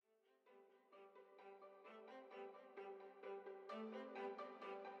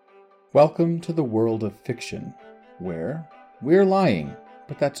Welcome to the world of fiction, where we're lying,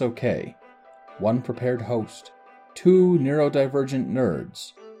 but that's okay. One prepared host, two neurodivergent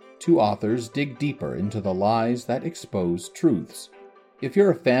nerds, two authors dig deeper into the lies that expose truths. If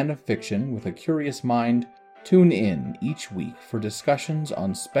you're a fan of fiction with a curious mind, tune in each week for discussions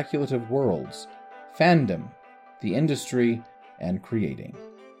on speculative worlds, fandom, the industry, and creating.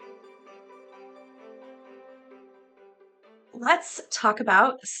 Let's talk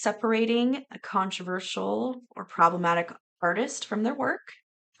about separating a controversial or problematic artist from their work.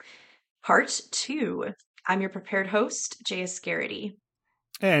 Part 2. I'm your prepared host, J.S. Garrity.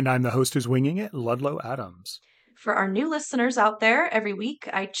 And I'm the host who's winging it, Ludlow Adams. For our new listeners out there, every week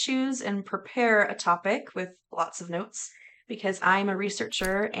I choose and prepare a topic with lots of notes because I'm a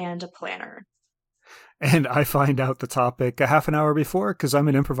researcher and a planner. And I find out the topic a half an hour before because I'm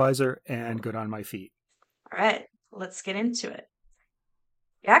an improviser and good on my feet. All right, let's get into it.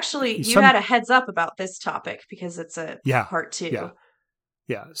 Actually, you had a heads up about this topic because it's a part 2.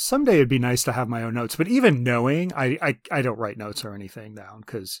 Yeah. Someday it'd be nice to have my own notes, but even knowing, I don't write notes or anything down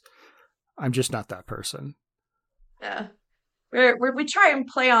because I'm just not that person. Yeah. We try and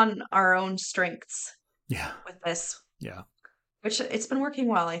play on our own strengths. Yeah. With this. Yeah. Which it's been working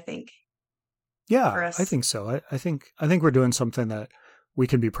well, I think. Yeah, I think so. I think we're doing something that we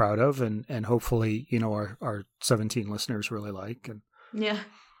can be proud of and hopefully, our 17 listeners really like. And yeah.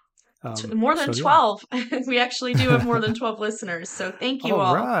 More than 12. Yeah. We actually do have more than 12 listeners. So thank you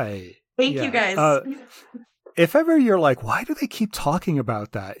all. Right. Thank you guys. If ever you're like, why do they keep talking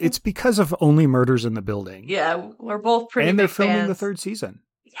about that? It's because of Only Murders in the Building. Yeah, we're both pretty and they're big filming fans. The third season.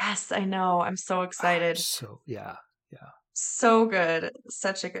 Yes, I know. I'm so excited. Yeah. So good.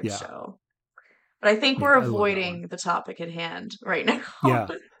 Such a good show. But I think we're avoiding the topic at hand right now.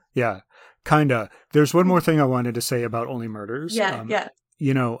 Yeah. Kinda. There's one more thing I wanted to say about Only Murders. Yeah.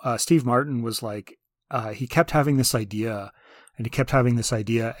 Steve Martin was like, he kept having this idea and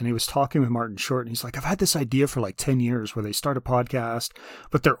he was talking with Martin Short and he's like, I've had this idea for like 10 years where they start a podcast,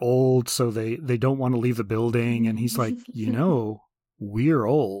 but they're old. So they don't want to leave the building. And he's like, we're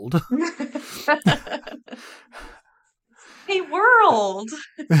old. Hey, world.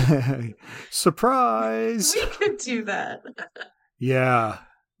 Surprise. We could do that. Yeah.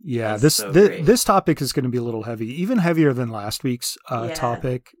 This topic is going to be a little heavy, even heavier than last week's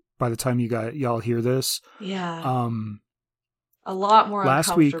topic. By the time y'all hear this, a lot more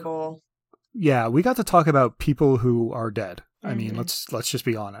uncomfortable. We got to talk about people who are dead. I mean, let's just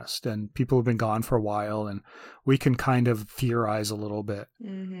be honest. And people have been gone for a while, and we can kind of theorize a little bit.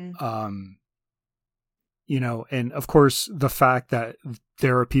 And of course, the fact that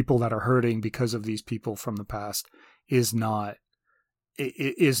there are people that are hurting because of these people from the past is not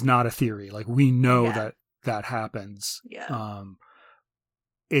a theory. Like, we know that happens. Yeah.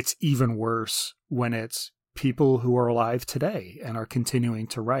 It's even worse when it's people who are alive today and are continuing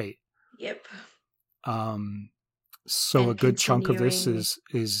to write. Yep. So a good chunk of this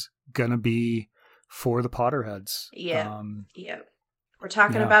is gonna be for the Potterheads. Yeah. We're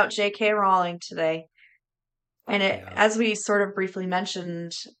talking about J.K. Rowling today. And as we sort of briefly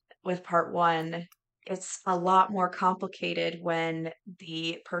mentioned with part 1, it's a lot more complicated when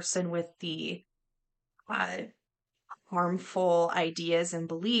the person with the harmful ideas and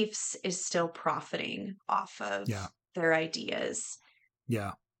beliefs is still profiting off of their ideas.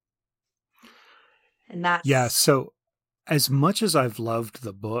 Yeah. And that's... So as much as I've loved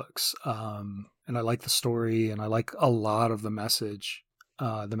the books, and I like the story and I like a lot of the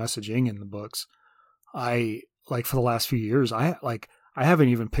messaging in the books, for the last few years, I haven't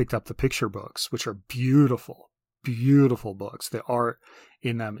even picked up the picture books, which are beautiful books. The art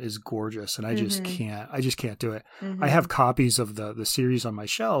in them is gorgeous, and I just can't do it. I have copies of the series on my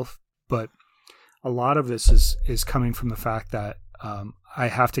shelf, but a lot of this is coming from the fact that I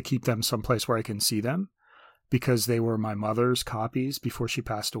have to keep them someplace where I can see them, because they were my mother's copies before she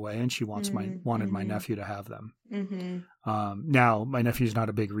passed away, and she wanted my nephew to have them. Now, my nephew's not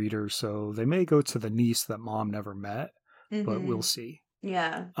a big reader, so they may go to the niece that mom never met, but we'll see.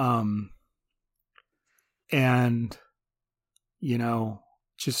 Yeah. And,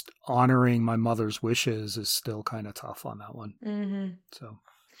 just honoring my mother's wishes is still kind of tough on that one. So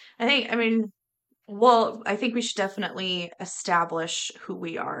I think we should definitely establish who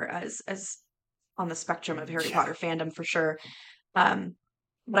we are as on the spectrum of Harry Potter fandom, for sure. But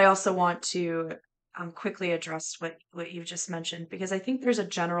I also want to quickly address what you just mentioned, because I think there's a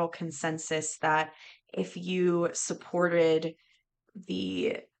general consensus that if you supported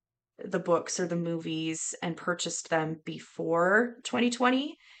the books or the movies and purchased them before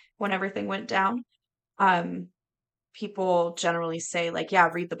 2020, when everything went down, people generally say, like, yeah,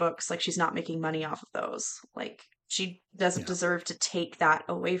 read the books. Like, she's not making money off of those. Like, she doesn't Yeah. deserve to take that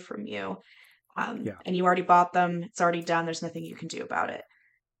away from you. Yeah. And you already bought them. It's already done. There's nothing you can do about it.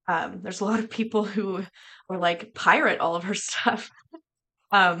 There's a lot of people who are like pirate all of her stuff.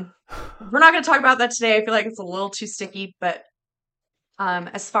 We're not going to talk about that today. I feel like it's a little too sticky, but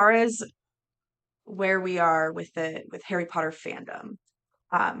as far as where we are with Harry Potter fandom,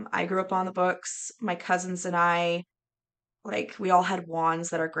 I grew up on the books. My cousins and I, like, we all had wands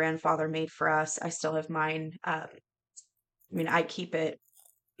that our grandfather made for us. I still have mine. I mean, I keep it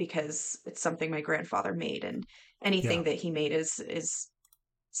because it's something my grandfather made, and anything Yeah. that he made is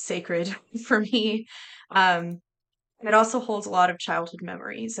sacred for me. Um, it also holds a lot of childhood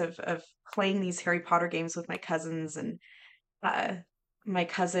memories of playing these Harry Potter games with my cousins, and uh, my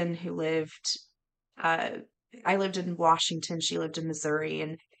cousin who lived, uh, I lived in Washington, she lived in Missouri,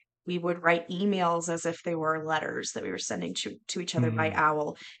 and we would write emails as if they were letters that we were sending to each other by Mm.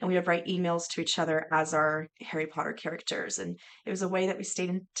 owl, and we would write emails to each other as our Harry Potter characters, and it was a way that we stayed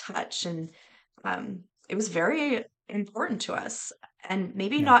in touch, and it was very important to us, and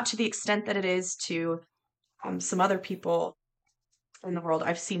maybe Yeah. not to the extent that it is to some other people in the world.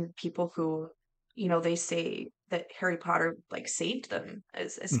 I've seen people who, they say that Harry Potter like saved them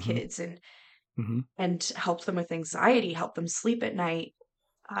as Mm-hmm. kids, Mm-hmm. and helped them with anxiety, helped them sleep at night.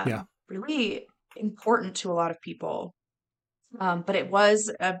 Yeah. Really important to a lot of people. But it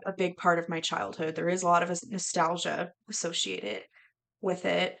was a big part of my childhood. There is a lot of nostalgia associated with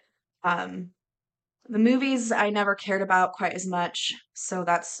it. Um, the movies I never cared about quite as much, so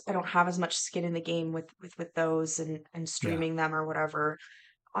I don't have as much skin in the game with those and Yeah. streaming them or whatever.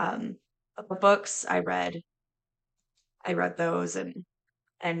 But the books I read those, and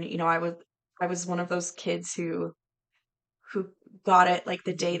I was one of those kids who got it like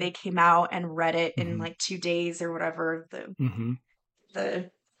the day they came out and read it in Mm-hmm. like 2 days or whatever, Mm-hmm. the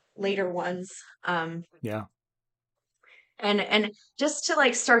later ones. Yeah. And just to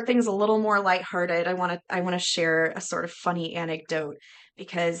like start things a little more lighthearted, I want to share a sort of funny anecdote,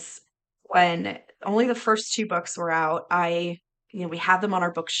 because when only the first two books were out, we had them on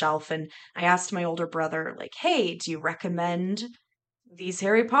our bookshelf, and I asked my older brother, like, "Hey, do you recommend these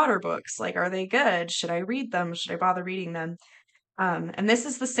Harry Potter books? Like, are they good? Should I read them? Should I bother reading them?" And this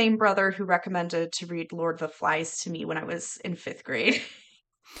is the same brother who recommended to read Lord of the Flies to me when I was in fifth grade.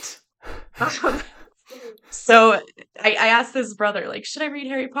 So I asked this brother, like, should I read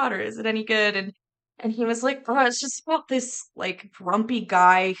Harry Potter? Is it any good? And he was like, oh, it's just about this like grumpy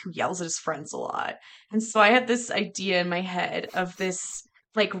guy who yells at his friends a lot. And so I had this idea in my head of this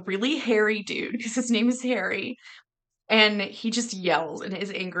like really hairy dude, because his name is Harry, and he just yells and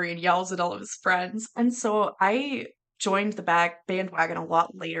is angry and yells at all of his friends. And so I joined the bandwagon a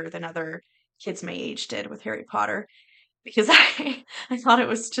lot later than other kids my age did with Harry Potter, because I thought it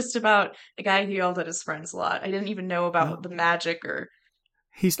was just about a guy who yelled at his friends a lot. I didn't even know about Well, the magic or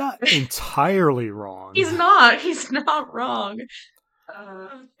he's not entirely wrong. he's not wrong.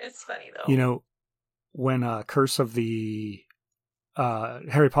 It's funny You though. know, when Curse of the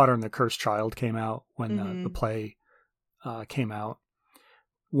Harry Potter and the Cursed Child came out, when the Hmm. play came out,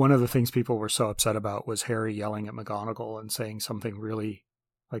 one of the things people were so upset about was Harry yelling at McGonagall and saying something really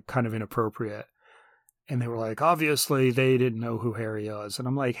like kind of inappropriate. And they were like, obviously they didn't know who Harry was. And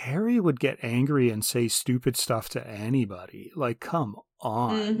I'm like, Harry would get angry and say stupid stuff to anybody. Like, come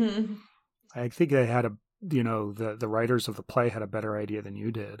on. Hmm. I think they had the writers of the play had a better idea than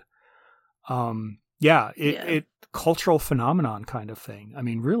you did. Yeah, Yeah. it cultural phenomenon kind of thing. I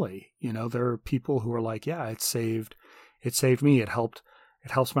mean, really, there are people who are like, yeah, it saved me. It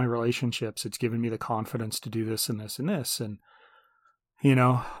helps my relationships. It's given me the confidence to do this and this and this. And,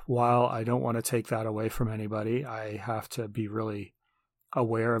 while I don't want to take that away from anybody, I have to be really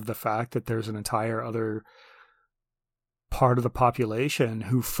aware of the fact that there's an entire other part of the population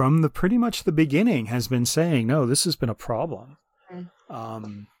who from the pretty much the beginning has been saying, no, this has been a problem.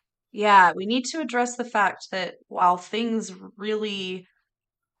 Yeah, we need to address the fact that while things really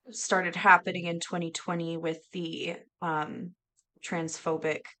started happening in 2020 with the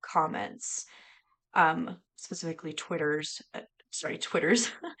transphobic comments, specifically Twitters.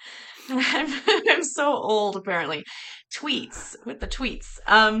 I'm so old, apparently. Tweets, with the tweets.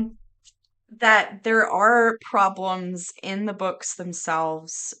 That there are problems in the books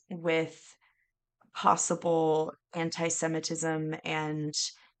themselves with possible anti-Semitism and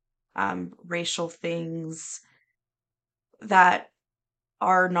racial things that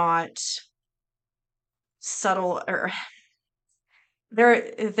are not subtle, or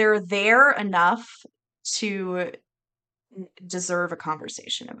they're there enough to deserve a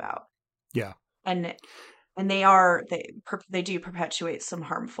conversation about. Yeah. And and they do perpetuate some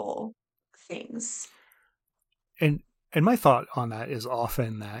harmful things. And my thought on that is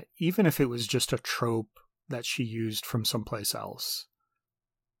often that even if it was just a trope that she used from someplace else,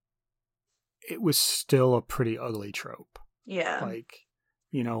 it was still a pretty ugly trope. Yeah. Like,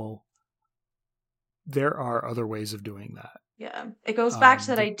 you know, there are other ways of doing that. Yeah. It goes back to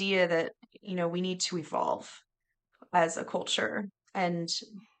that idea that, you know, we need to evolve as a culture. And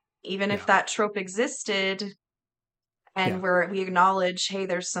even if that trope existed and we acknowledge, hey,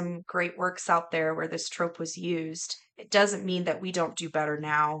 there's some great works out there where this trope was used, it doesn't mean that we don't do better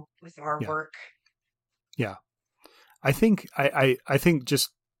now with our work. Yeah. I think I think just,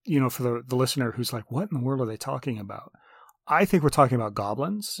 you know, for the listener who's like, what in the world are they talking about? I think we're talking about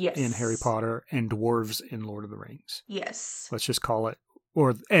goblins in Harry Potter and dwarves in Lord of the Rings. Yes. Let's just call it,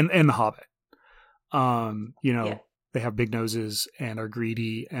 and The Hobbit. You know, they have big noses and are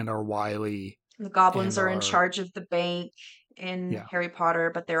greedy and are wily. The goblins are in charge of the bank in Harry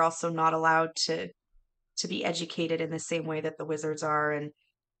Potter, but they're also not allowed to be educated in the same way that the wizards are. And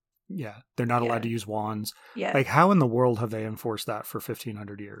they're not allowed to use wands. Yeah. Like, how in the world have they enforced that for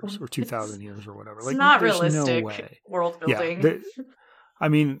 1,500 years or 2,000 years or whatever? It's like, not there's realistic no way. World building. Yeah, I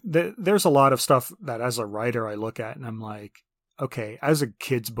mean, there's a lot of stuff that as a writer I look at and I'm like, okay, as a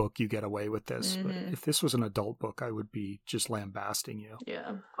kid's book, you get away with this. But if this was an adult book, I would be just lambasting you.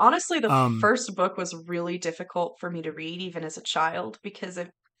 Yeah. Honestly, the first book was really difficult for me to read, even as a child, because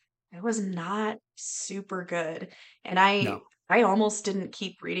it was not super good. And I almost didn't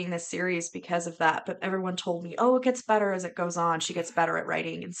keep reading this series because of that. But everyone told me, oh, it gets better as it goes on. She gets better at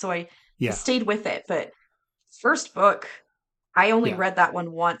writing. And so I stayed with it. But first book, I only read that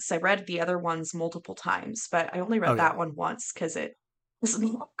one once. I read the other ones multiple times, but I only read that one once because it was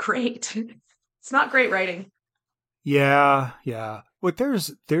not great. It's not great writing. Yeah, yeah. But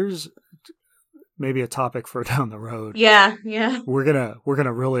there's maybe a topic for down the road. Yeah, yeah. We're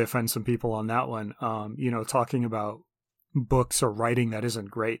gonna really offend some people on that one. You know, talking about books or writing that isn't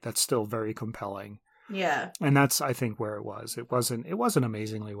great, that's still very compelling. Yeah. And that's, I think, where it was. It wasn't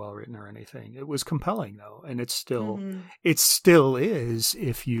amazingly well written or anything. It was compelling though, and it still is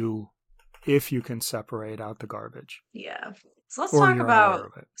if you can separate out the garbage. Yeah. So let's talk about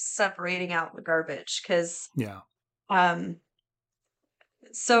separating out the garbage, because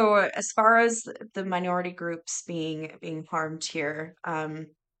so as far as the minority groups being harmed here,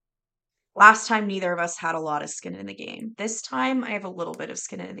 last time neither of us had a lot of skin in the game. This time I have a little bit of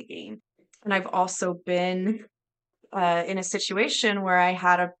skin in the game. And I've also been in a situation where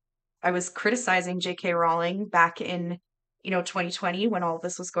I was criticizing J.K. Rowling back in, 2020 when all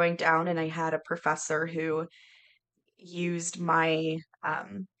this was going down, and I had a professor who used my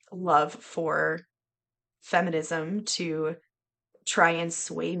love for feminism to try and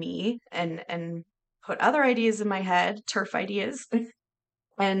sway me and put other ideas in my head, TERF ideas.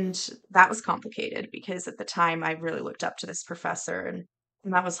 And that was complicated because at the time I really looked up to this professor, and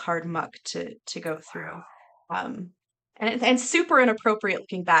that was hard muck to go through. And super inappropriate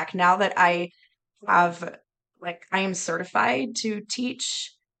looking back now that I am certified to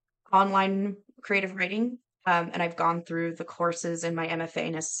teach online creative writing. And I've gone through the courses in my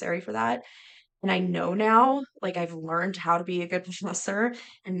MFA necessary for that. And I know now, I've learned how to be a good professor,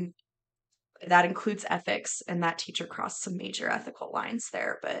 and that includes ethics, and that teacher crossed some major ethical lines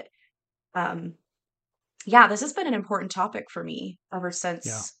there. But this has been an important topic for me ever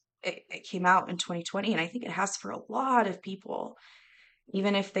since it came out in 2020. And I think it has for a lot of people,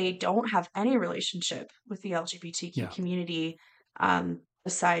 even if they don't have any relationship with the LGBTQ community,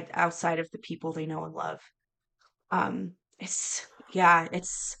 outside of the people they know and love. It's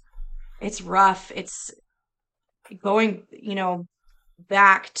rough. It's going,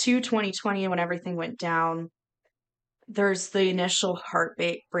 back to 2020 when everything went down. There's the initial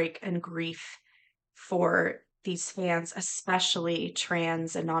heartbreak and grief for these fans, especially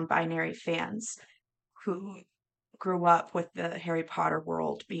trans and non-binary fans who grew up with the Harry Potter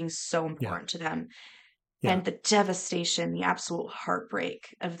world being so important to them. And the devastation, the absolute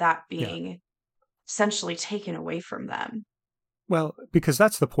heartbreak of that being essentially taken away from them. Well, because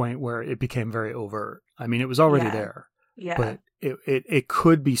that's the point where it became very overt. I mean, it was already there. Yeah. But it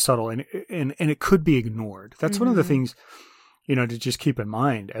could be subtle and it could be ignored. That's one of the things, to just keep in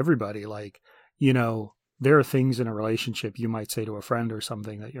mind, everybody, there are things in a relationship you might say to a friend or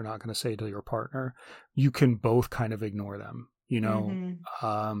something that you're not going to say to your partner. You can both kind of ignore them,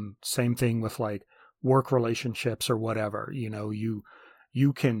 same thing with work relationships or whatever, you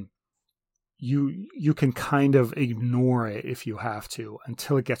can kind of ignore it if you have to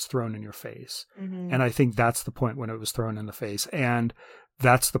until it gets thrown in your face. And I think that's the point when it was thrown in the face. And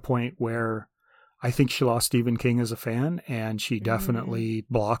that's the point where I think she lost Stephen King as a fan, and she definitely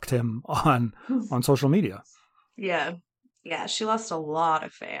blocked him on social media. Yeah. Yeah, she lost a lot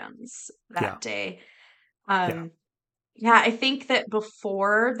of fans that day. Yeah. Yeah, I think that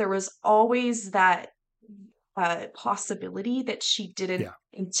before there was always that possibility that she didn't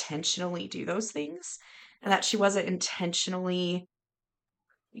intentionally do those things, and that she wasn't intentionally,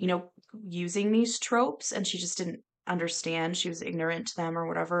 using these tropes, and she just didn't understand. She was ignorant to them or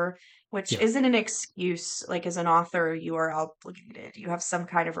whatever, which isn't an excuse. Like, as an author, you are obligated. You have some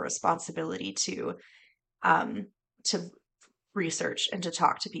kind of a responsibility to research and to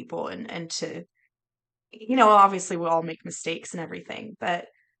talk to people and to, obviously we all make mistakes and everything, but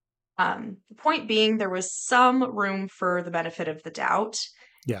the point being, there was some room for the benefit of the doubt.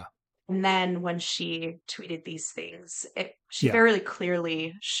 Yeah. And then when she tweeted these things, she very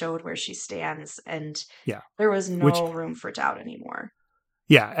clearly showed where she stands, and there was no room for doubt anymore.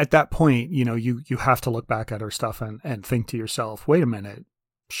 Yeah, at that point, you have to look back at her stuff and think to yourself, wait a minute,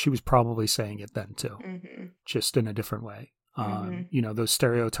 she was probably saying it then too, just in a different way. Those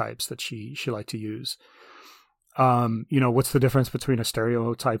stereotypes that she liked to use. What's the difference between a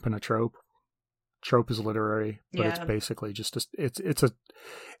stereotype and a trope? Trope is literary, but it's basically just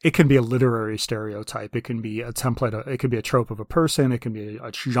it can be a literary stereotype. It can be a template. It can be a trope of a person. It can be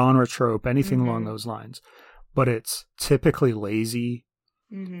a genre trope, anything along those lines. But it's typically lazy.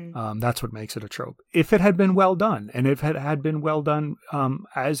 That's what makes it a trope. If it had been well done, and if it had been well done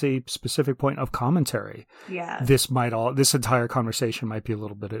as a specific point of commentary, this entire conversation might be a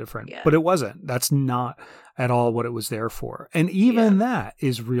little bit different. But it wasn't. That's not at all what it was there for. And even that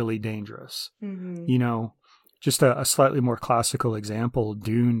is really dangerous. Just a slightly more classical example,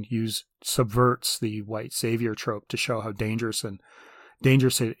 Dune subverts the white savior trope to show how dangerous it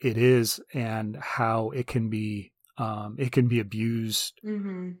is, and how it can be abused,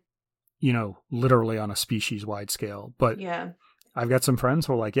 literally on a species-wide scale. But I've got some friends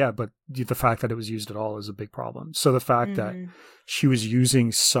who are like, but the fact that it was used at all is a big problem. So the fact that she was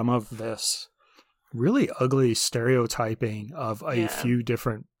using some of this really ugly stereotyping of a few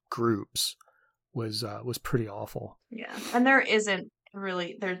different groups was pretty awful. Yeah. And there isn't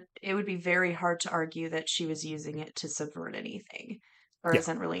really it would be very hard to argue that she was using it to subvert anything. There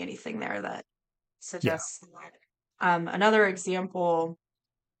isn't really anything there that suggests that. Another example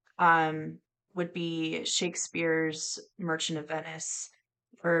would be Shakespeare's Merchant of Venice.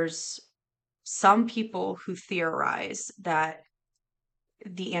 There's some people who theorize that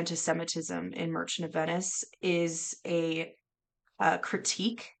the anti-Semitism in Merchant of Venice is a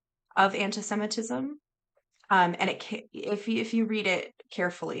critique of anti-Semitism, and if you read it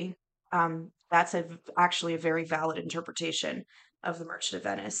carefully, that's actually a very valid interpretation of the Merchant of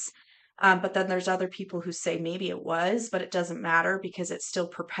Venice. But then there's other people who say maybe it was, but it doesn't matter because it still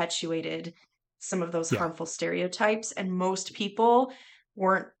perpetuated some of those harmful stereotypes, and most people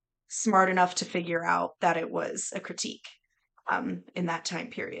weren't smart enough to figure out that it was a critique in that time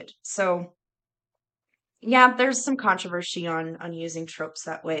period. So there's some controversy on using tropes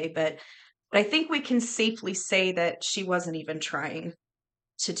that way, but I think we can safely say that she wasn't even trying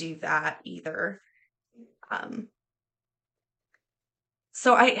to do that either.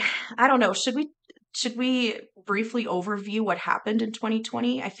 So I don't know. Should we briefly overview what happened in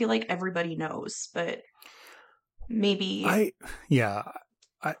 2020? I feel like everybody knows, but maybe I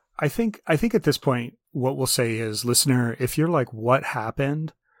think at this point what we'll say is, listener, if you're like, what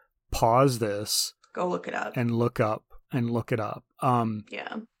happened? Pause this. Go look it up. And look it up. I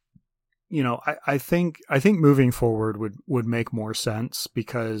think moving forward would make more sense,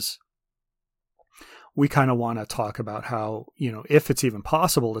 because we kind of want to talk about how, if it's even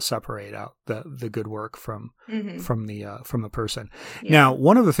possible to separate out the good work from the person. Now,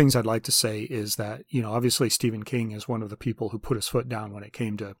 one of the things I'd like to say is that, obviously Stephen King is one of the people who put his foot down when it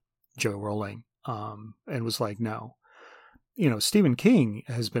came to Joe Rowling, and was like, no. Stephen King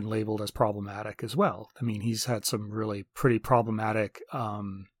has been labeled as problematic as well. I mean, he's had some really pretty problematic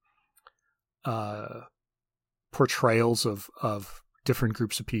portrayals of different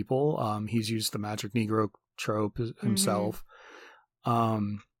groups of people. He's used the Magic Negro trope himself.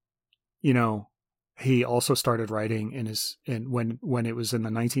 He also started writing when it was in the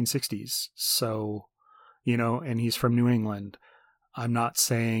 1960s. So, and he's from New England. I'm not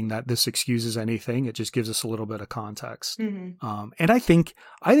saying that this excuses anything. It just gives us a little bit of context. And I think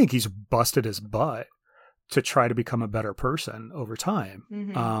he's busted his butt to try to become a better person over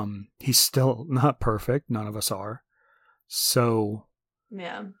time. He's still not perfect. None of us are. So,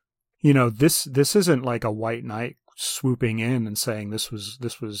 this isn't like a white knight swooping in and saying this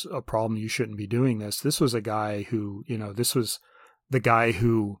was a problem. You shouldn't be doing this. This was a guy who, this was the guy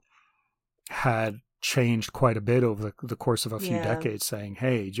who had changed quite a bit over the course of a few Yeah. decades, saying,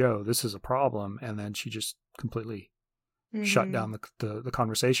 "Hey, Joe, this is a problem," and then she just completely shut Mm-hmm. down the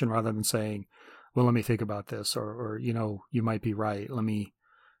conversation rather than saying, "Well, let me think about this," or you might be right. Let me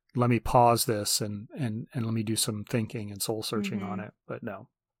pause this and let me do some thinking and soul searching on Mm-hmm. it. But no,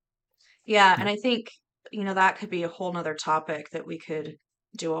 Yeah, and no, I think, that could be a whole nother topic that we could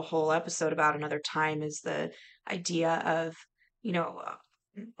do a whole episode about another time is the idea of, you know, uh,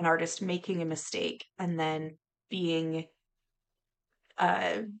 an artist making a mistake and then being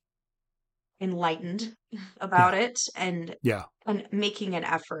uh, enlightened about yeah, it yeah, and making an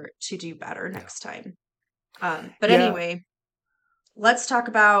effort to do better yeah, next time. But yeah. anyway, let's talk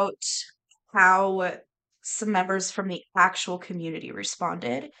about how some members from the actual community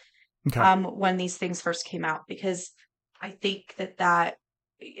responded Okay, when these things first came out, because I think that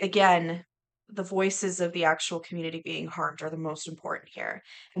again, the voices of the actual community being harmed are the most important here,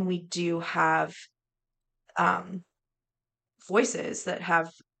 and we do have um, voices that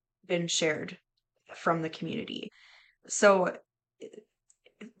have been shared from the community. So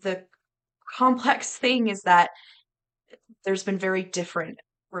the complex thing is that there's been very different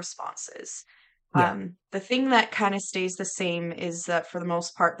responses. yeah, The thing that kind of stays the same is that for the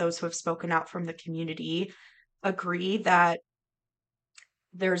most part, those who have spoken out from the community agree that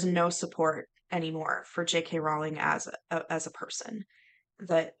there's no support anymore for J.K. Rowling as a person.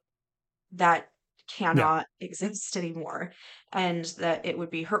 That that yeah, cannot exist anymore, and that it would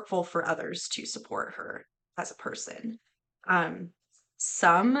be hurtful for others to support her as a person. Um,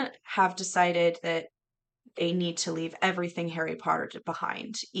 some have decided that they need to leave everything Harry Potter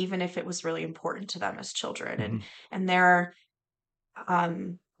behind, even if it was really important to them as children. And hmm and they're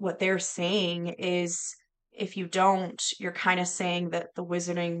what they're saying is if you don't, you're kind of saying that the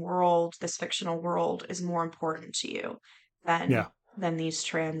wizarding world, this fictional world, is more important to you than yeah, these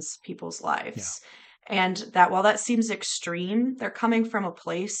trans people's yeah, lives. And that while that seems extreme, they're coming from a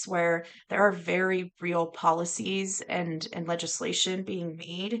place where there are very real policies and legislation being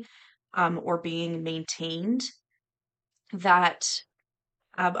made or being maintained that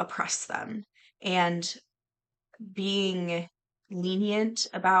oppress them. And being lenient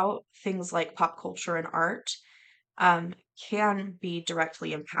about things like pop culture and art can be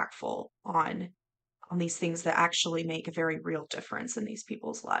directly impactful on these things that actually make a very real difference in these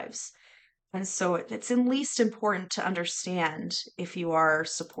people's lives. And so it's at least important to understand if you are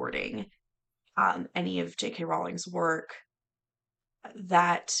supporting any of J.K. Rowling's work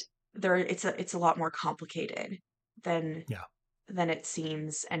that it's a lot more complicated than yeah, it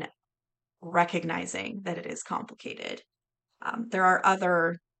seems, and recognizing that it is complicated. There are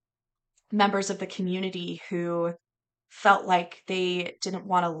other members of the community who felt like they didn't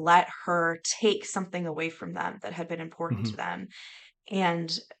want to let her take something away from them that had been important hmm to them.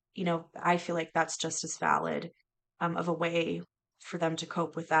 And, I feel like that's just as valid of a way for them to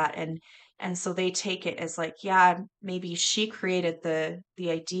cope with that. And so they take it as like, yeah, maybe she created the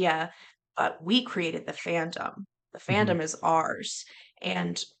idea, but we created the fandom. The hmm fandom is ours.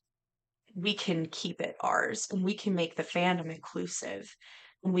 And we can keep it ours, and we can make the fandom inclusive,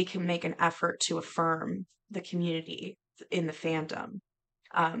 and we can make an effort to affirm the community in the fandom.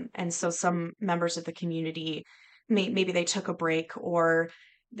 And so some members of the community, maybe they took a break, or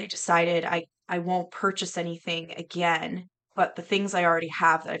they decided I won't purchase anything again, but the things I already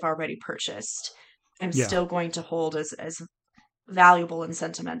have that I've already purchased, I'm yeah, still going to hold as valuable and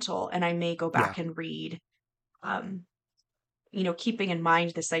sentimental, and I may go yeah, back and read. Um, keeping in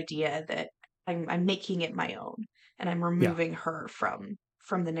mind this idea that I'm making it my own, and I'm yeah, removing her from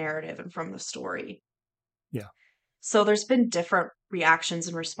the narrative and from the story. yeah, So there's been different reactions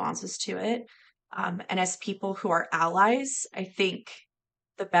and responses to it. And as people who are allies, I think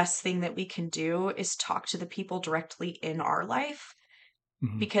the best thing that we can do is talk to the people directly in our life,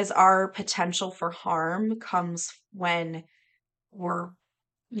 hmm because our potential for harm comes when we're,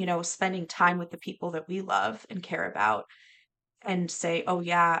 spending time with the people that we love and care about, and say, oh,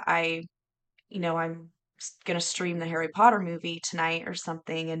 yeah, I'm going to stream the Harry Potter movie tonight or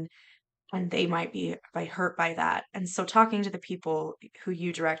something, and they might be hurt by that. And so talking to the people who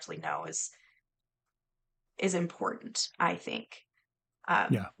you directly know is important, I think,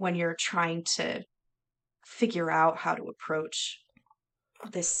 yeah, when you're trying to figure out how to approach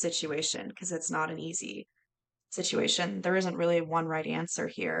this situation, because it's not an easy situation. There isn't really one right answer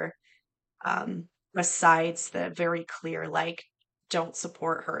here, um, besides the very clear, like, don't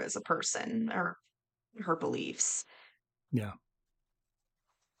support her as a person or her beliefs. yeah.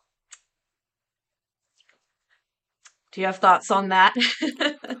 Do you have thoughts on that?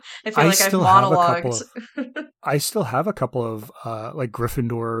 I feel I like I've still have a couple monologued. of I still have a couple of like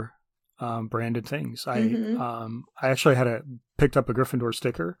Gryffindor branded things. Mm-hmm. I actually picked up a Gryffindor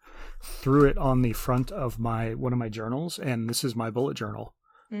sticker, threw it on the front of one of my journals, and this is my bullet journal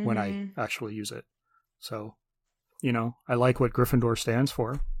when I actually use it. So, I like what Gryffindor stands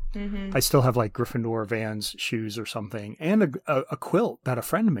for. Mm-hmm. I still have like Gryffindor Vans shoes or something, and a quilt that a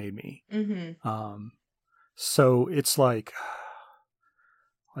friend made me. Mm-hmm. So it's like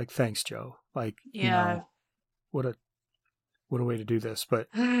thanks, Joe. Like, Yeah. what a way to do this. But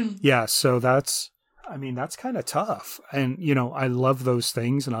yeah, so that's kind of tough. And, I love those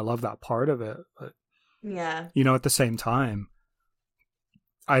things and I love that part of it. But, yeah. At the same time,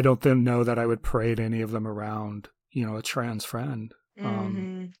 I don't then know that I would parade any of them around, a trans friend.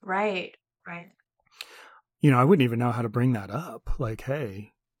 Right. I wouldn't even know how to bring that up. Like,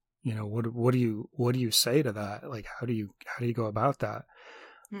 hey, what do you say to that? Like, how do you go about that?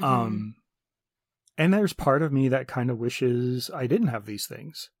 And there's part of me that kind of wishes I didn't have these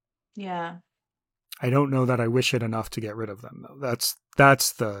things. Yeah. I don't know that I wish it enough to get rid of them, though.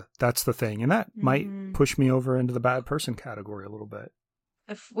 That's the thing, and that might push me over into the bad person category a little bit.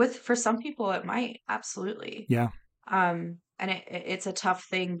 For some people, it might, absolutely. Yeah. And it's a tough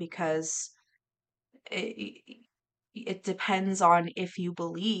thing because it depends on if you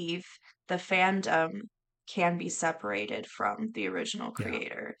believe the fandom can be separated from the original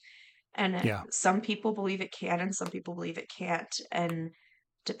creator. And some people believe it can, and some people believe it can't. And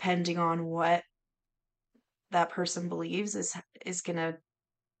depending on what that person believes is going to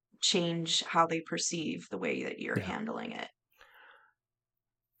change how they perceive the way that you're handling it.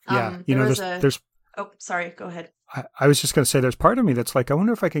 Yeah. Oh, sorry. Go ahead. I was just going to say, there's part of me that's like, I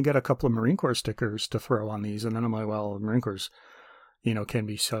wonder if I can get a couple of Marine Corps stickers to throw on these. And then I'm like, well, Marine Corps, can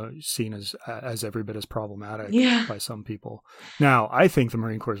be seen as every bit as problematic by some people. Now, I think the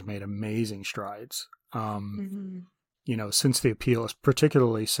Marine Corps has made amazing strides. Since the appeal,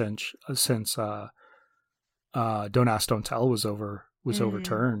 particularly since Don't Ask, Don't Tell was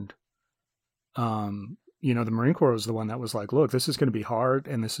overturned. The Marine Corps was the one that was like, look, this is going to be hard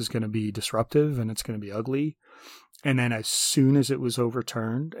and this is going to be disruptive and it's going to be ugly. And then as soon as it was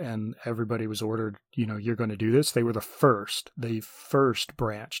overturned and everybody was ordered, you're going to do this, they were the first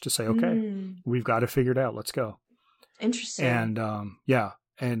branch to say, okay, we've got it figured out. Let's go. Interesting. And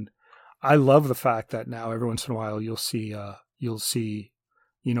and I love the fact that now every once in a while you'll see a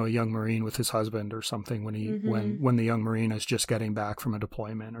young Marine with his husband or something when the young Marine is just getting back from a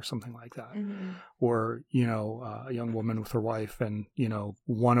deployment or something like that. Or, a young woman with her wife and,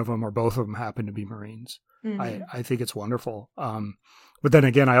 one of them or both of them happen to be Marines. I think it's wonderful. But then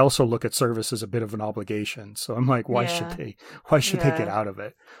again, I also look at service as a bit of an obligation. So I'm like, why should they get out of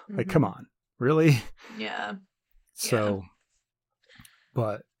it? Like, come on, really? Yeah. So,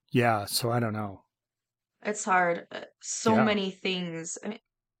 but yeah, so I don't know. It's hard. So many things. I mean,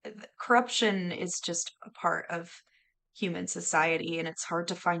 corruption is just a part of human society, and it's hard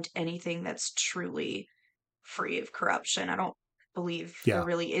to find anything that's truly free of corruption. I don't believe there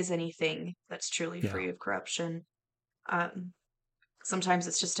really is anything that's truly free of corruption. Sometimes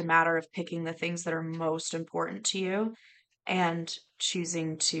it's just a matter of picking the things that are most important to you and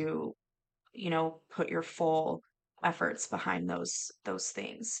choosing to, put your full efforts behind those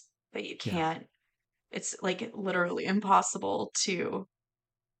things. But you can't. It's like literally impossible to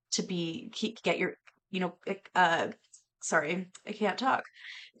get your, sorry, I can't talk,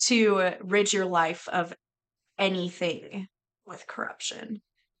 to rid your life of anything with corruption.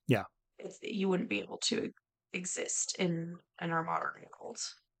 Yeah. You wouldn't be able to exist in our modern world.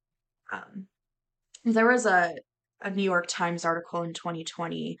 There was a New York Times article in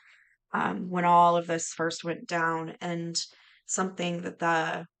 2020 when all of this first went down, and something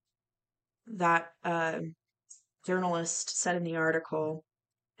that journalist said in the article,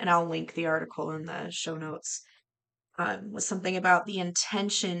 and I'll link the article in the show notes, was something about the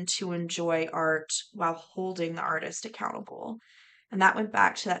intention to enjoy art while holding the artist accountable. And that went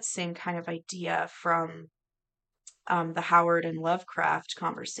back to that same kind of idea from the Howard and Lovecraft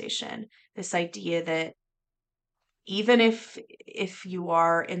conversation. This idea that even if you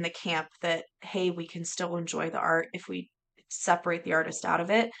are in the camp that, hey, we can still enjoy the art if we separate the artist out of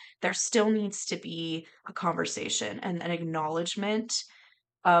it, there still needs to be a conversation and an acknowledgement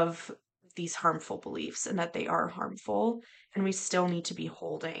of these harmful beliefs and that they are harmful. And we still need to be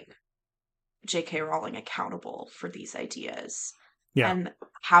holding J.K. Rowling accountable for these ideas. Yeah. And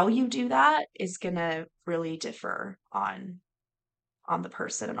how you do that is going to really differ on the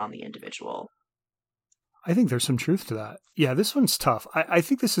person and on the individual. I think there's some truth to that. Yeah, this one's tough. I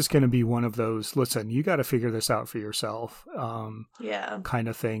think this is going to be one of those, listen, you got to figure this out for yourself kind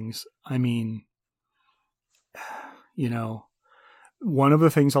of things. I mean, one of the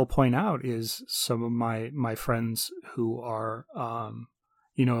things I'll point out is some of my friends who are,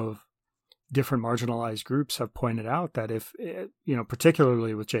 of different marginalized groups have pointed out that if,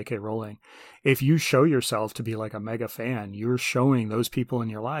 particularly with J.K. Rowling, if you show yourself to be like a mega fan, you're showing those people in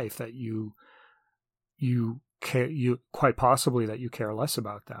your life that you care, you quite possibly that you care less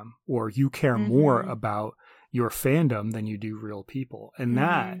about them, or you care more about your fandom than you do real people. And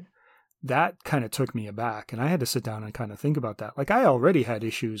that kind of took me aback, and I had to sit down and kind of think about that. Like, I already had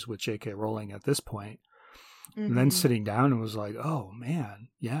issues with J.K. Rowling at this point, and then sitting down and was like, oh man,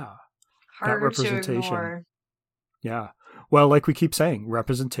 yeah. Harder that representation. To ignore. Yeah. Well, like we keep saying,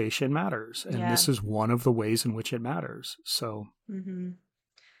 representation matters. And this is one of the ways in which it matters. So.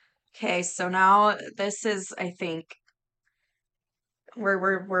 Okay. So now this is, I think,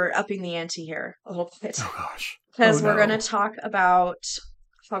 we're upping the ante here a little bit. Oh gosh. Because we're going to talk about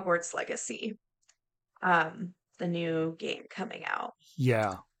Hogwarts Legacy, the new game coming out.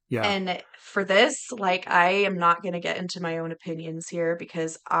 Yeah. Yeah. And for this, like, I am not going to get into my own opinions here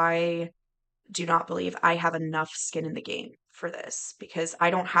because I do not believe I have enough skin in the game for this, because I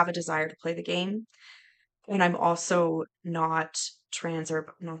don't have a desire to play the game. And I'm also not trans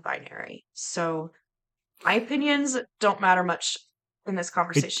or non-binary. So my opinions don't matter much in this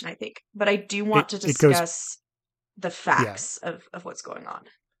conversation, I think. But I do want to discuss the facts of what's going on.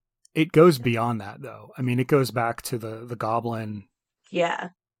 It goes beyond that, though. I mean, it goes back to the goblin. Yeah.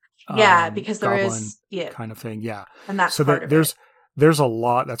 Yeah, because there is kind of thing. Yeah. And that's so part of there's a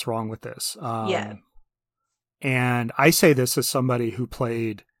lot that's wrong with this. And I say this as somebody who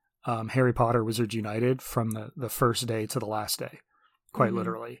played Harry Potter Wizards United from the first day to the last day, quite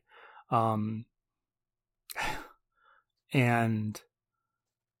literally. And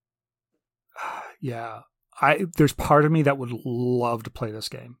there's part of me that would love to play this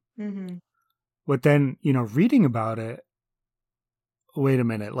game. But then, reading about it, wait a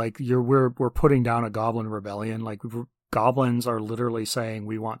minute, like we're putting down a goblin rebellion. Like, goblins are literally saying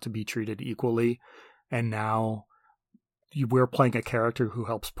we want to be treated equally, and now we're playing a character who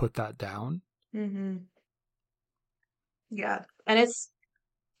helps put that down. Yeah, and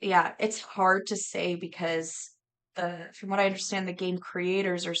it's hard to say because from what I understand, the game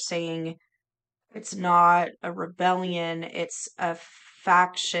creators are saying it's not a rebellion; it's a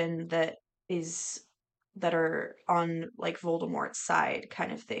faction that are on like Voldemort's side,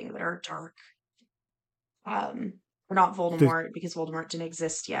 kind of thing, that are dark. Or not Voldemort, because Voldemort didn't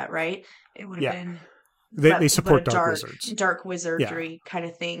exist yet, right? It would have been they support dark wizards, dark wizardry kind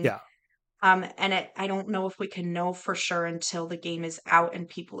of thing. Yeah. And I don't know if we can know for sure until the game is out and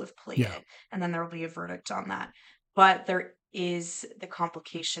people have played it, and then there will be a verdict on that. But there is the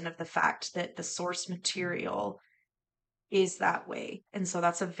complication of the fact that the source material is that way, and so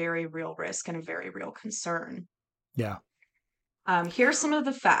that's a very real risk and a very real concern. Yeah. Here's some of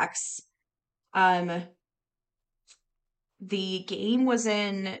the facts. The game was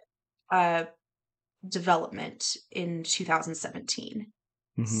in development in 2017.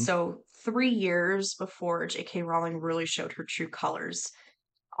 So 3 years before J.K. Rowling really showed her true colors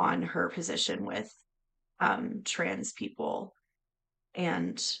on her position with trans people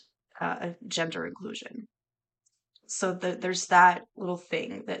and gender inclusion. So there's that little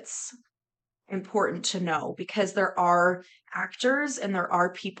thing that's important to know, because there are actors and there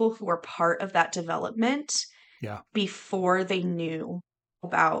are people who are part of that development before they knew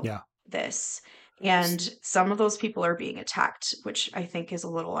about this. And some of those people are being attacked, which I think is a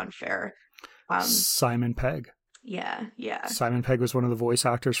little unfair. Simon Pegg. Yeah. Simon Pegg was one of the voice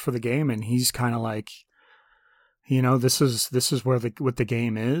actors for the game, and he's kind of like, this is what the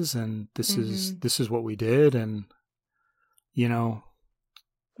game is, and this is what we did, and I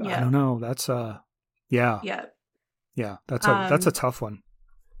don't know. That's that's a tough one.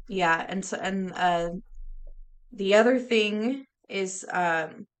 Yeah, and the other thing is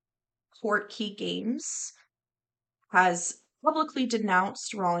Portkey Games has publicly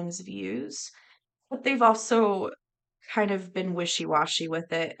denounced Rowling's views, but they've also kind of been wishy-washy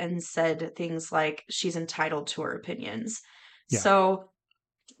with it and said things like she's entitled to her opinions. So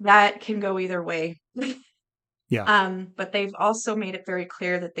that can go either way. But they've also made it very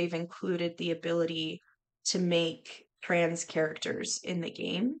clear that they've included the ability to make trans characters in the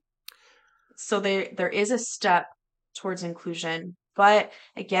game. So there is a step towards inclusion. But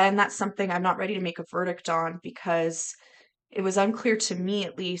again, that's something I'm not ready to make a verdict on, because it was unclear to me,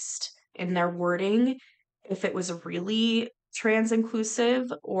 at least in their wording, if it was really trans inclusive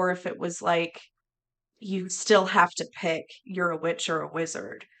or if it was like you still have to pick you're a witch or a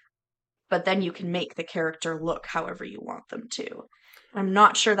wizard, but then you can make the character look however you want them to. I'm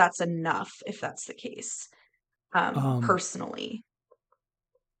not sure that's enough if that's the case, personally.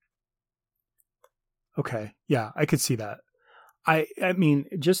 Okay. Yeah, I could see that. I mean,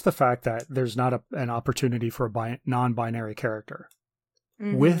 just the fact that there's not an opportunity for a non-binary character.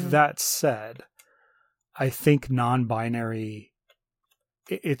 With that said, I think non-binary,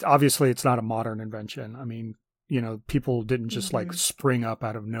 it obviously it's not a modern invention. I mean, people didn't just like spring up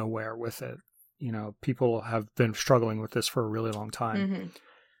out of nowhere with it. People have been struggling with this for a really long time.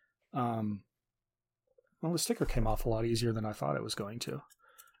 Well, the sticker came off a lot easier than I thought it was going to.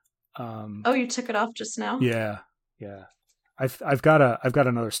 Oh, you took it off just now? Yeah. I've got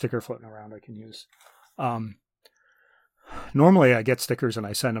another sticker floating around I can use. Normally I get stickers and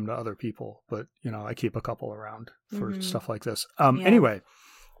I send them to other people, but I keep a couple around for stuff like this. Anyway,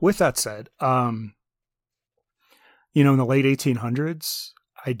 with that said, in the late 1800s,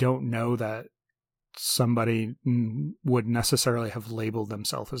 I don't know that somebody would necessarily have labeled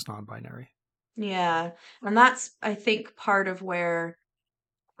themselves as non-binary. Yeah. And that's, I think, part of where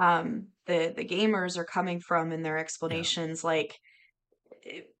the gamers are coming from in their explanations. Like,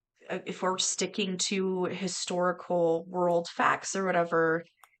 if we're sticking to historical world facts or whatever,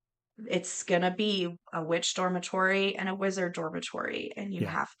 it's gonna be a witch dormitory and a wizard dormitory, and you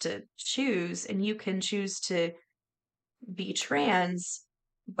have to choose, and you can choose to be trans,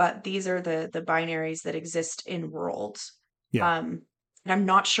 but these are the binaries that exist in worlds. And I'm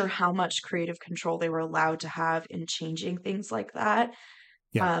not sure how much creative control they were allowed to have in changing things like that.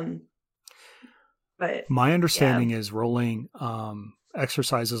 But my understanding is Rowling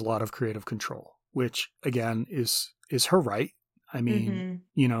exercises a lot of creative control, which again is her right. I mean,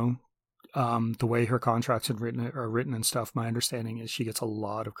 the way her contracts are written and stuff, my understanding is she gets a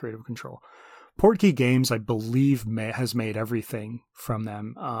lot of creative control. Portkey Games, I believe, has made everything from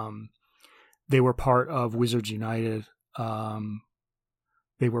them. They were part of Wizards United.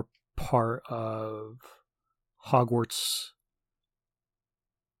 They were part of Hogwarts.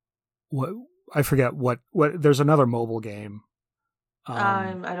 What I forget what there's another mobile game.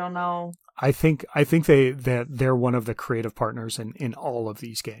 I don't know. I think they're one of the creative partners in all of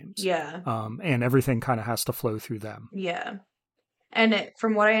these games. Yeah. And everything kind of has to flow through them. Yeah. And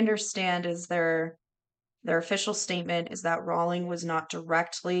from what I understand is their official statement is that Rowling was not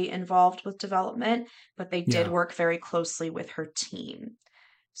directly involved with development, but they did work very closely with her team.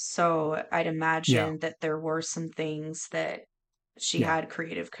 So I'd imagine that there were some things that she had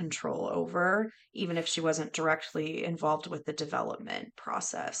creative control over, even if she wasn't directly involved with the development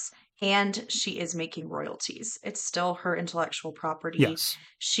process. And she is making royalties. It's still her intellectual property. Yes.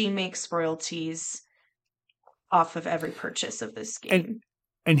 She makes royalties off of every purchase of this game.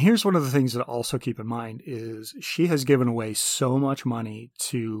 And here's one of the things to also keep in mind is she has given away so much money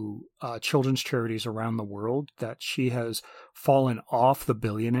to children's charities around the world that she has fallen off the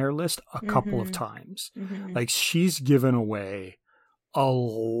billionaire list a couple of times. Like she's given away a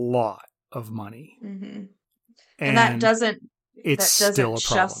lot of money. And that doesn't still a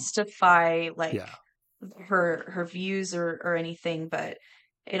problem. Justify like her views or anything, but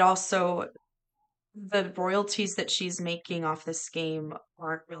it also, the royalties that she's making off this game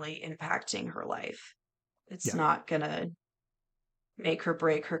aren't really impacting her life. It's not gonna make or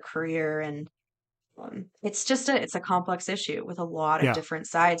break her career, and it's just it's a complex issue with a lot of different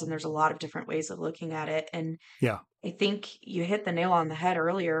sides, and there's a lot of different ways of looking at it. And I think you hit the nail on the head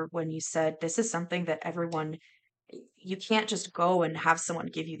earlier when you said this is something that you can't just go and have someone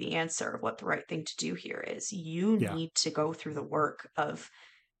give you the answer of what the right thing to do here is. You need to go through the work of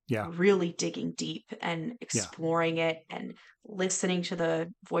really digging deep and exploring it and listening to the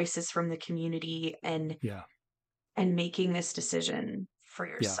voices from the community and making this decision for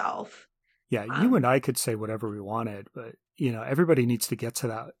yourself. You and I could say whatever we wanted, but everybody needs to get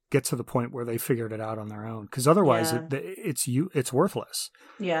to the point where they figured it out on their own, because otherwise it's worthless.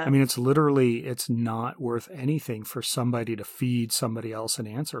 I mean, it's not worth anything for somebody to feed somebody else an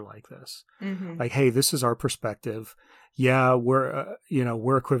answer like this. Like, hey, this is our perspective. We're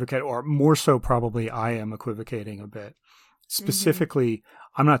equivocating, or more so probably I am equivocating a bit. Specifically,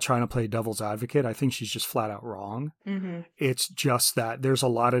 I'm not trying to play devil's advocate. I think she's just flat out wrong. It's just that there's a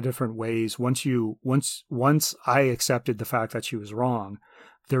lot of different ways. Once I accepted the fact that she was wrong,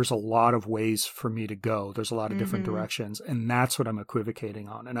 there's a lot of ways for me to go. There's a lot of different directions, and that's what I'm equivocating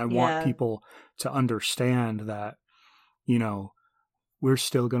on. And I want people to understand that, we're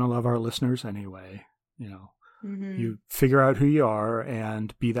still going to love our listeners anyway. You figure out who you are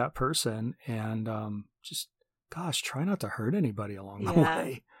and be that person, and just, gosh, try not to hurt anybody along the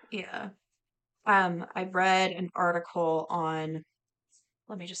way. I read an article on,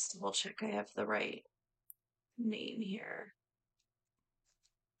 let me just double check I have the right name here.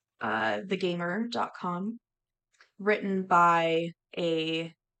 thegamer.com, written by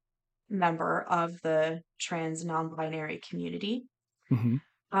a member of the trans non-binary community. Mm-hmm.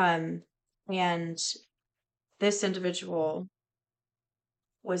 And this individual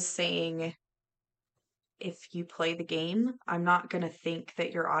was saying, if you play the game, I'm not going to think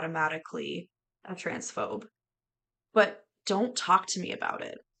that you're automatically a transphobe, but don't talk to me about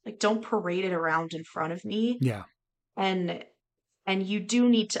it. Like, don't parade it around in front of me. Yeah. And you do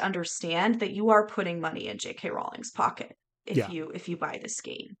need to understand that you are putting money in J.K. Rowling's pocket if you buy this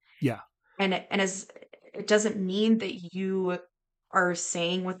game. Yeah. And as it doesn't mean that you are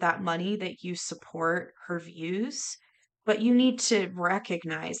saying with that money that you support her views, but you need to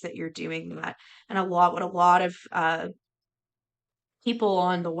recognize that you're doing that. And what a lot of people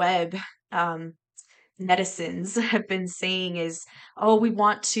on the web, netizens, have been saying is, oh, we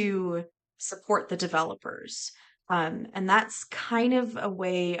want to support the developers. And that's kind of a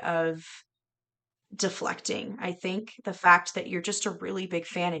way of deflecting, I think, the fact that you're just a really big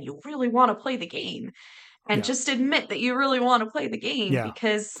fan and you really want to play the game. And just admit that you really want to play the game,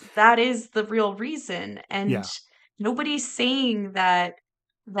 because that is the real reason. And nobody's saying that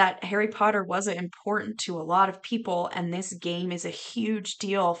Harry Potter wasn't important to a lot of people, and this game is a huge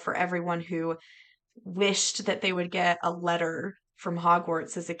deal for everyone who wished that they would get a letter from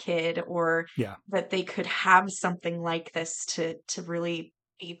Hogwarts as a kid, or that they could have something like this to really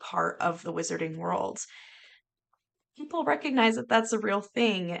be part of the wizarding world. People recognize that that's a real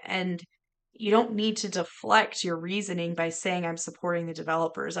thing, and you don't need to deflect your reasoning by saying I'm supporting the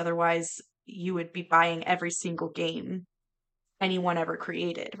developers. Otherwise, you would be buying every single game anyone ever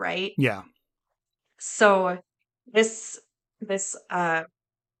created, right? Yeah. So this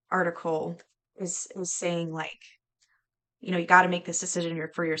article is saying, like, you got to make this decision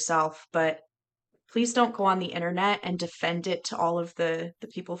for yourself, but please don't go on the internet and defend it to all of the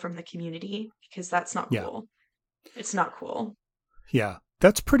people from the community, because that's not cool. It's not cool. Yeah.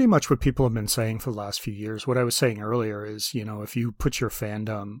 That's pretty much what people have been saying for the last few years. What I was saying earlier is, if you put your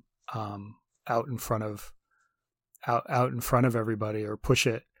fandom out in front of everybody, or push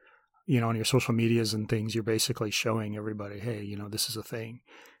it, on your social medias and things, you're basically showing everybody, hey, this is a thing.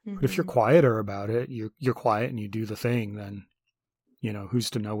 Mm-hmm. But if you're quieter about it, you're quiet and you do the thing, then, who's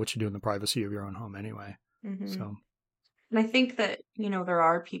to know what you do in the privacy of your own home anyway? Mm-hmm. So, and I think that, there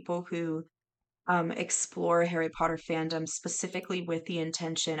are people who explore Harry Potter fandom specifically with the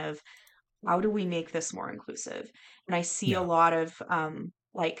intention of, how do we make this more inclusive? And I see a lot of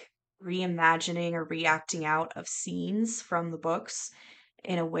like reimagining or reacting out of scenes from the books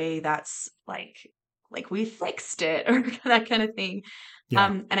in a way that's like we fixed it, or that kind of thing.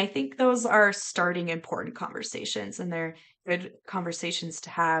 And I think those are starting important conversations, and they're good conversations to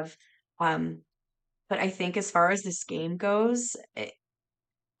have. But I think as far as this game goes,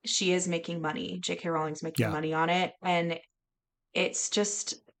 she is making money. J.K. Rowling's making money on it. And it's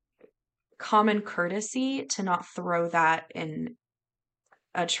just common courtesy to not throw that in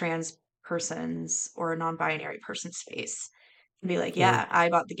a trans person's or a non-binary person's face. And be like, I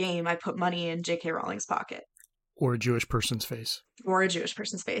bought the game. I put money in J.K. Rowling's pocket. Or a Jewish person's face. Or a Jewish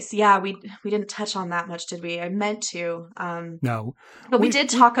person's face. Yeah, we didn't touch on that much, did we? I meant to. No. But we did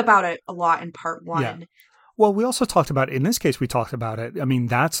talk about it a lot in part 1. Yeah. Well, we also talked about, in this case, we talked about it. I mean,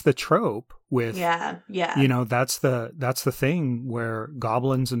 that's the trope with, that's the thing where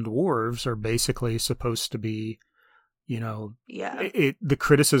goblins and dwarves are basically supposed to be, the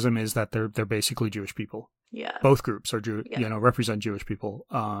criticism is that they're basically Jewish people. Yeah. Both groups are represent Jewish people.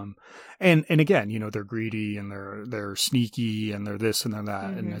 And again, they're greedy and they're sneaky and they're this and they're that.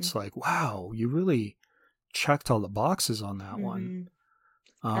 Mm-hmm. And it's like, wow, you really checked all the boxes on that one.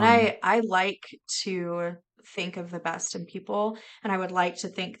 And I like to think of the best in people, and I would like to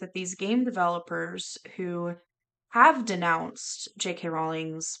think that these game developers who have denounced J.K.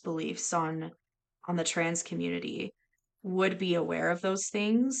 Rowling's beliefs on the trans community would be aware of those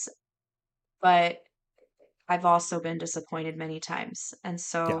things, but I've also been disappointed many times, and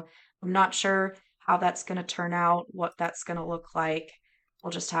so I'm not sure how that's going to turn out, what that's going to look like. We'll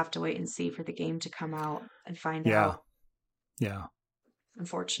just have to wait and see for the game to come out and find out. Yeah.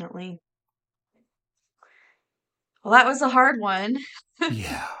 Unfortunately. Well, that was a hard one.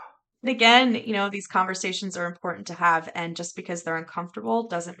 Yeah. But again, these conversations are important to have, and just because they're uncomfortable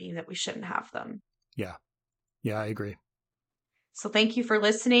doesn't mean that we shouldn't have them. Yeah. Yeah, I agree. So thank you for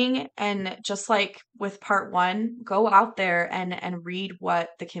listening. And just like with part 1, go out there and read what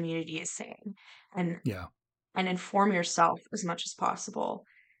the community is saying, and inform yourself as much as possible,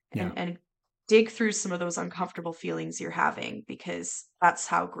 and dig through some of those uncomfortable feelings you're having, because that's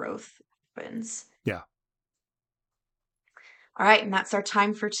how growth happens. Yeah. All right. And that's our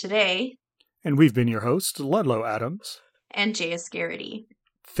time for today. And we've been your hosts, Ludlow Adams and J.S. Garrity.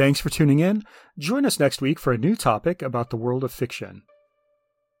 Thanks for tuning in. Join us next week for a new topic about the world of fiction.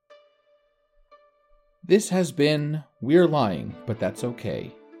 This has been We're Lying, But That's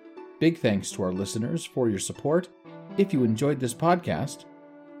Okay. Big thanks to our listeners for your support. If you enjoyed this podcast,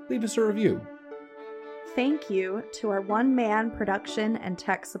 leave us a review. Thank you to our one-man production and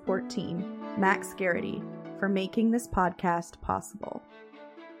tech support team, Max Garrity, for making this podcast possible.